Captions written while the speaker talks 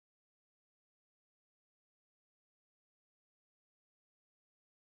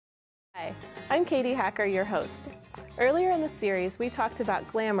Hi, I'm Katie Hacker, your host. Earlier in the series, we talked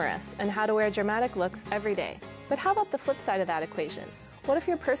about glamorous and how to wear dramatic looks every day. But how about the flip side of that equation? What if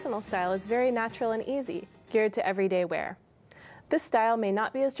your personal style is very natural and easy, geared to everyday wear? This style may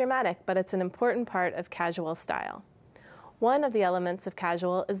not be as dramatic, but it's an important part of casual style. One of the elements of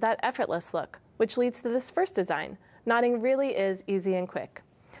casual is that effortless look, which leads to this first design. Knotting really is easy and quick.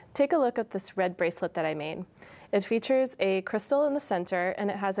 Take a look at this red bracelet that I made. It features a crystal in the center, and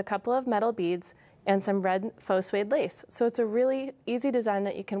it has a couple of metal beads and some red faux suede lace. So it's a really easy design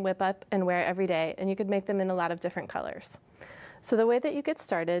that you can whip up and wear every day, and you could make them in a lot of different colors. So the way that you get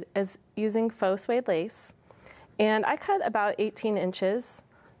started is using faux suede lace, and I cut about 18 inches,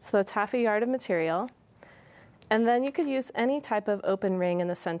 so that's half a yard of material. And then you could use any type of open ring in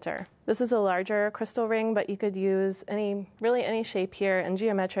the center. This is a larger crystal ring, but you could use really any shape here, and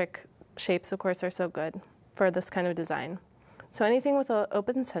geometric shapes, of course, are so good for this kind of design. So anything with an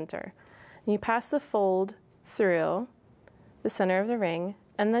open center. And you pass the fold through the center of the ring,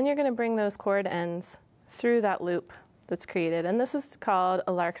 and then you're going to bring those cord ends through that loop that's created. And this is called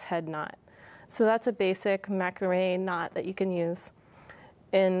a lark's head knot. So that's a basic macrame knot that you can use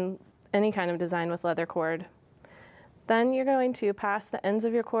in any kind of design with leather cord. Then you're going to pass the ends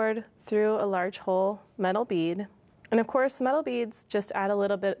of your cord through a large hole metal bead. And of course, metal beads just add a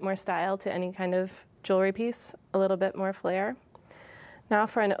little bit more style to any kind of jewelry piece, a little bit more flair. Now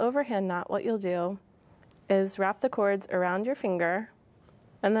for an overhand knot, what you'll do is wrap the cords around your finger,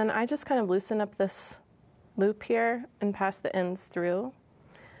 and then I just kind of loosen up this loop here and pass the ends through.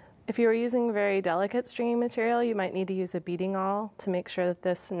 If you were using very delicate stringing material, you might need to use a beading awl to make sure that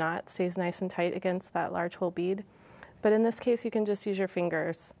this knot stays nice and tight against that large hole bead. But in this case, you can just use your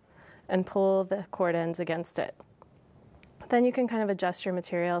fingers and pull the cord ends against it. Then you can kind of adjust your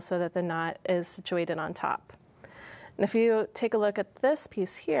material so that the knot is situated on top. And if you take a look at this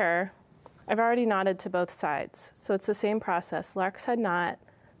piece here, I've already knotted to both sides. So it's the same process, lark's head knot,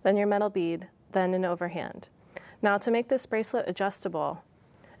 then your metal bead, then an overhand. Now to make this bracelet adjustable,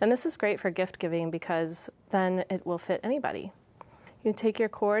 and this is great for gift giving because then it will fit anybody. You take your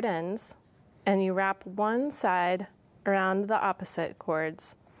cord ends and you wrap one side around the opposite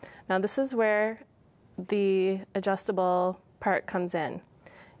cords. Now this is where the adjustable part comes in.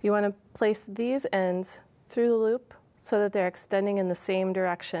 You want to place these ends through the loop so that they're extending in the same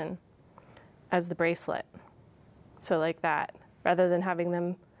direction as the bracelet. So like that, rather than having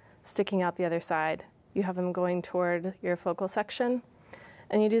them sticking out the other side, you have them going toward your focal section,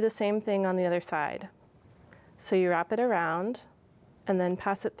 and you do the same thing on the other side. So you wrap it around and then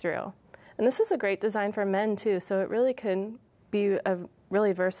pass it through. And this is a great design for men too, so it really can be a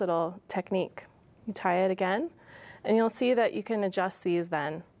really versatile technique. You tie it again, and you'll see that you can adjust these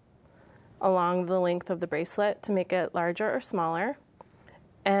then along the length of the bracelet to make it larger or smaller.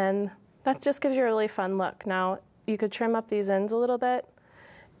 And that just gives you a really fun look. Now, you could trim up these ends a little bit,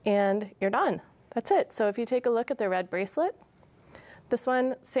 and you're done. That's it. So if you take a look at the red bracelet, this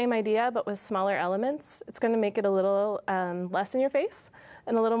one, same idea, but with smaller elements. It's going to make it a little less in your face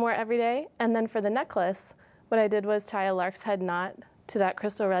and a little more everyday. And then for the necklace, what I did was tie a lark's head knot to that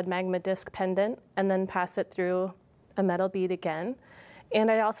crystal red magma disc pendant and then pass it through a metal bead again. And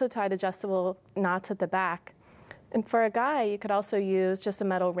I also tied adjustable knots at the back. And for a guy, you could also use just a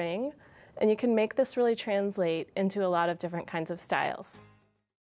metal ring, and you can make this really translate into a lot of different kinds of styles.